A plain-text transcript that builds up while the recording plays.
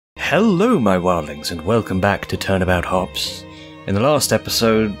Hello, my wildlings, and welcome back to Turnabout Hops. In the last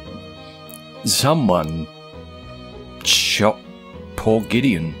episode, someone shot poor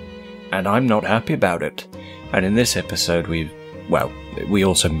Gideon, and I'm not happy about it. And in this episode, we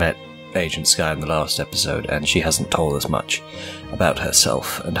also met Agent Sky in the last episode, and she hasn't told us much about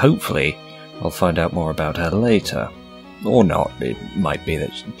herself, and hopefully I'll find out more about her later. Or not. It might be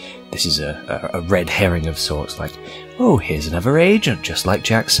that this is a red herring of sorts, like, oh, here's another agent, just like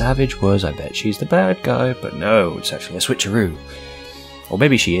Jack Savage was, I bet she's the bad guy, but no, it's actually a switcheroo. Or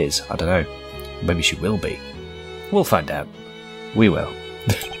maybe she is, I don't know. Maybe she will be. We'll find out. We will.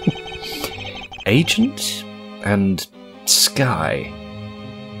 Agent and Sky.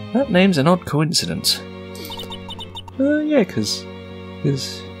 That name's an odd coincidence. Yeah, because...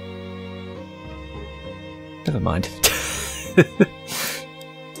 Never mind.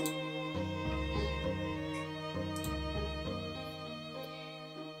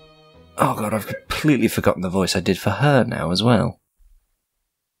 Oh god, I've completely forgotten the voice I did for her now as well.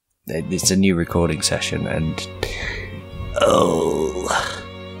 It's a new recording session and... oh...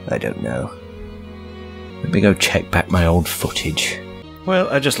 I don't know. Let me go check back my old footage. Well,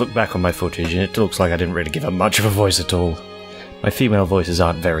 I just looked back on my footage and it looks like I didn't really give her much of a voice at all. My female voices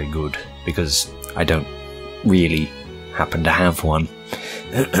aren't very good, because I don't really happen to have one.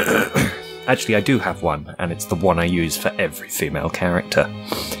 Actually, I do have one, and it's the one I use for every female character.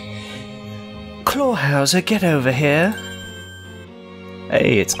 Clawhauser, get over here.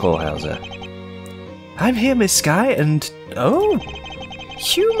 Hey, it's Clawhauser. I'm here, Miss Sky, and... oh!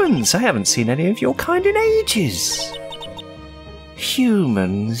 Humans! I haven't seen any of your kind in ages!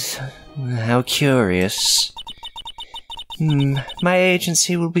 Humans? How curious. My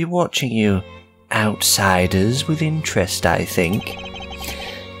agency will be watching you. Outsiders with interest, I think.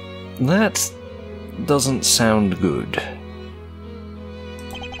 That doesn't sound good.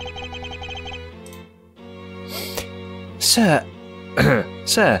 Sir,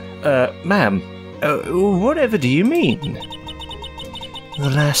 ma'am, whatever do you mean? The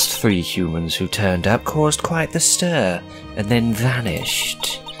last 3 humans who turned up caused quite the stir, and then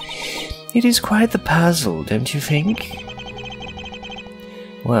vanished. It is quite the puzzle, don't you think?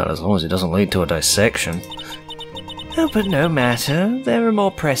 Well, as long as it doesn't lead to a dissection. Oh, but no matter. There are more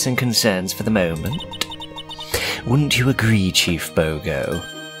pressing concerns for the moment. Wouldn't you agree, Chief Bogo?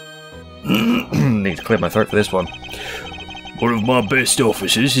 Need to clear my throat for this one. One of my best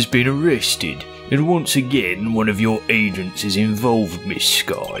officers has been arrested, and once again one of your agents is involved, Miss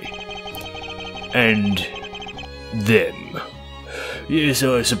Sky. And... them. Yes,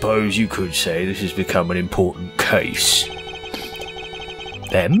 I suppose you could say this has become an important case.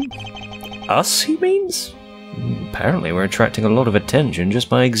 Them? Us, he means? Apparently we're attracting a lot of attention just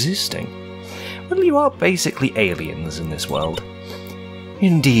by existing. Well, you are basically aliens in this world.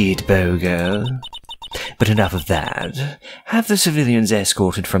 Indeed, Bogo. But enough of that. Have the civilians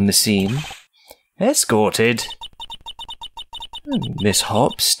escorted from the scene? Escorted? Miss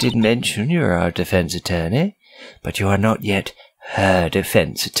Hops did mention you're our defense attorney, but you are not yet her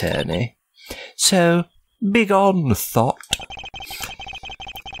defense attorney. So, big on thought.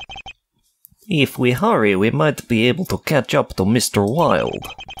 If we hurry, we might be able to catch up to Mr. Wild.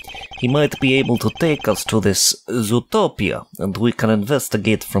 He might be able to take us to this Zootopia, and we can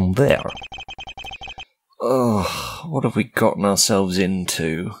investigate from there. Oh, what have we gotten ourselves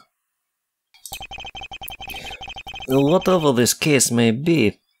into? Whatever this case may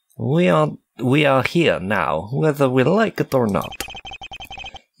be, we are here now, whether we like it or not.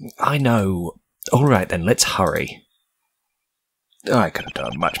 I know. Alright then, let's hurry. I could have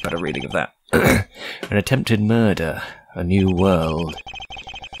done a much better reading of that. An attempted murder. A new world.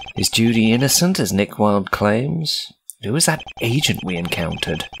 Is Judy innocent, as Nick Wilde claims? Who was that agent we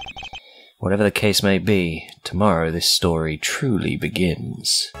encountered? Whatever the case may be, tomorrow this story truly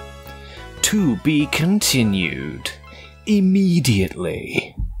begins. To be continued.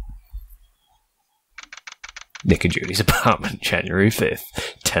 Immediately. Nick and Judy's apartment, January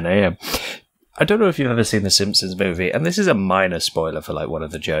 5th, 10 AM. I don't know if you've ever seen the Simpsons movie, and this is a minor spoiler for like one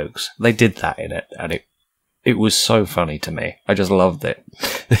of the jokes. They did that in it, and it was so funny to me. I just loved it.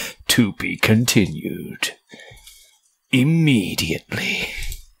 To be continued. Immediately.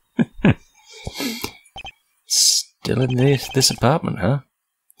 Still in this apartment, huh?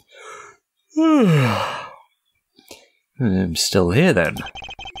 I'm still here then.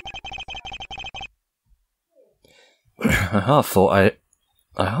 I half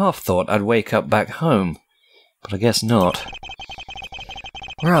thought I'd wake up back home, but I guess not.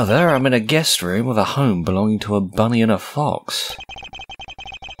 Rather, I'm in a guest room of a home belonging to a bunny and a fox.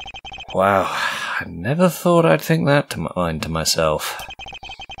 Wow, I never thought I'd think that to myself.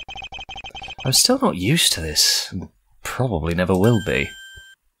 I'm still not used to this, and probably never will be.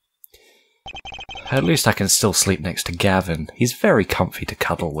 At least I can still sleep next to Gavin. He's very comfy to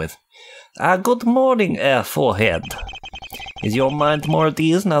cuddle with. Good morning, Forehead. Is your mind more at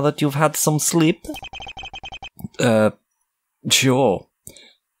ease now that you've had some sleep? Sure.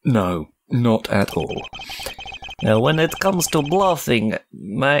 No, not at all. When it comes to bluffing,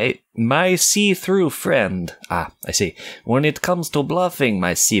 my see-through friend... I see. When it comes to bluffing,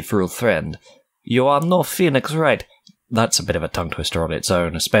 my see-through friend, you are no Phoenix, right? That's a bit of a tongue twister on its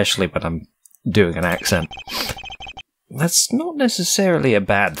own, especially when I'm doing an accent. That's not necessarily a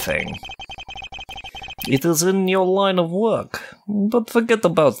bad thing. It is in your line of work, but forget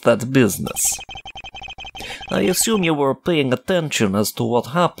about that business. I assume you were paying attention as to what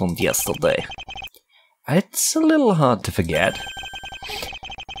happened yesterday. It's a little hard to forget.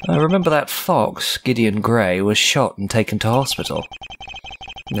 I remember that fox, Gideon Grey, was shot and taken to hospital.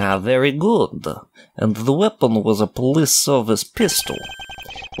 Very good. And the weapon was a police service pistol.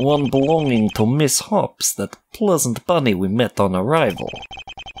 One belonging to Miss Hobbs, that pleasant bunny we met on arrival.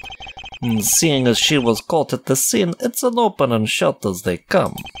 Seeing as she was caught at the scene, it's an open and shut as they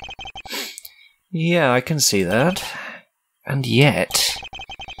come. Yeah, I can see that. And yet...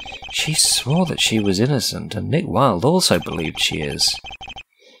 she swore that she was innocent, and Nick Wilde also believed she is.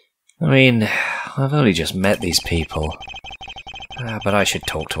 I mean, I've only just met these people. But I should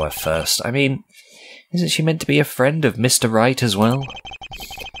talk to her first. I mean, isn't she meant to be a friend of Mr. Wright as well?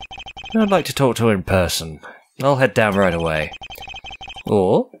 I'd like to talk to her in person. I'll head down right away.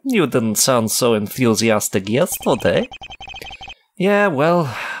 Oh, you didn't sound so enthusiastic yesterday. Yeah,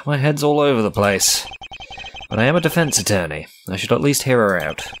 well, my head's all over the place. But I am a defense attorney. I should at least hear her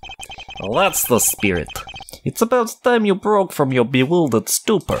out. Well, that's the spirit. It's about time you broke from your bewildered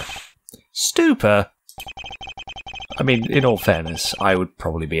stupor. Stupor? I mean, in all fairness, I would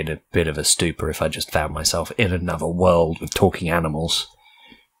probably be in a bit of a stupor if I just found myself in another world with talking animals.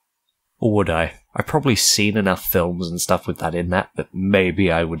 Or would I? I've probably seen enough films and stuff with that in that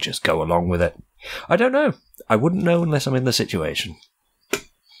maybe I would just go along with it. I don't know. I wouldn't know unless I'm in the situation.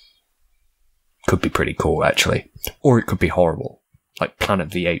 Could be pretty cool, actually. Or it could be horrible. Like Planet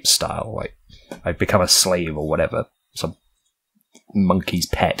of the Apes style. Like, I'd become a slave or whatever. Some monkey's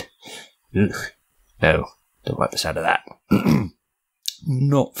pet. Ugh. No, don't like the sound of that.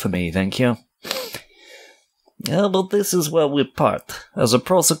 Not for me, thank you. Yeah, but this is where we part. As a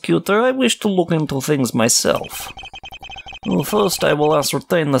prosecutor, I wish to look into things myself. Well, first, I will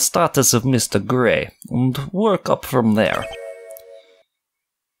ascertain the status of Mr. Grey, and work up from there.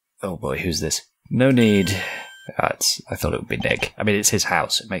 Oh boy, who's this? No need. I thought it would be Nick. I mean, it's his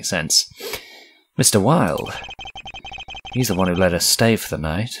house, it makes sense. Mr. Wilde. He's the one who let us stay for the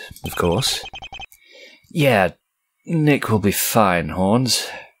night, of course. Yeah, Nick will be fine, Horns.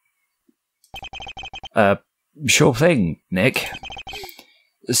 Sure thing, Nick.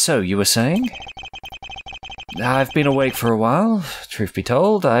 So, you were saying? I've been awake for a while, truth be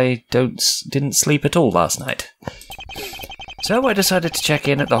told. I didn't sleep at all last night. So I decided to check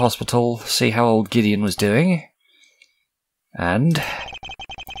in at the hospital, see how old Gideon was doing. And...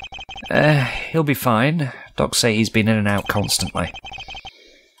 he'll be fine. Docs say he's been in and out constantly.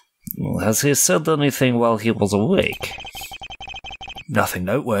 Has he said anything while he was awake? Nothing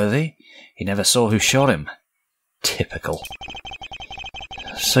noteworthy. He never saw who shot him. Typical.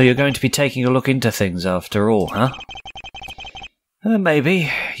 So you're going to be taking a look into things after all, huh?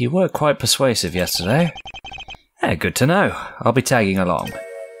 Maybe. You were quite persuasive yesterday. Good to know. I'll be tagging along.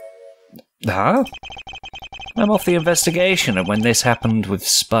 Huh? I'm off the investigation, and when this happened with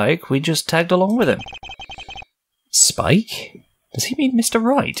Spike, we just tagged along with him. Spike? Does he mean Mr.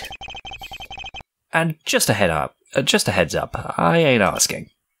 Wright? And just a heads up, I ain't asking.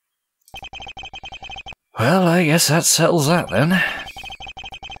 Well, I guess that settles that then.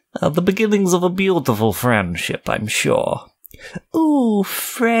 The beginnings of a beautiful friendship, I'm sure. Ooh,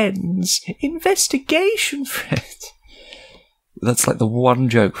 friends. Investigation friends. That's like the one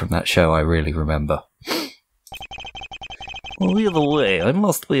joke from that show I really remember. Well, either way, I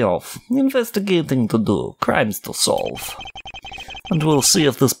must be off. Investigating to do, crimes to solve. And we'll see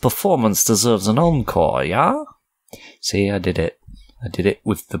if this performance deserves an encore, yeah? See, I did it. I did it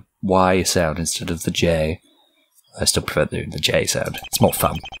with the Y sound instead of the J. I still prefer doing the J sound. It's more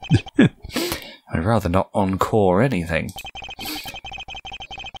fun. I'd rather not encore anything.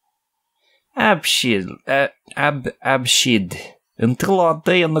 Abshid. Until our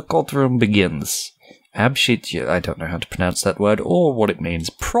day in the courtroom begins. Abshid, I don't know how to pronounce that word or what it means.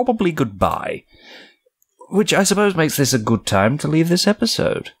 Probably goodbye. Which I suppose makes this a good time to leave this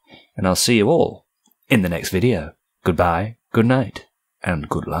episode. And I'll see you all in the next video. Goodbye, good night, and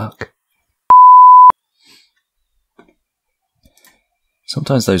good luck.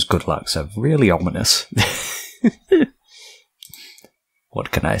 Sometimes those good lucks are really ominous.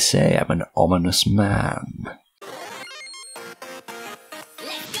 What can I say? I'm an ominous man.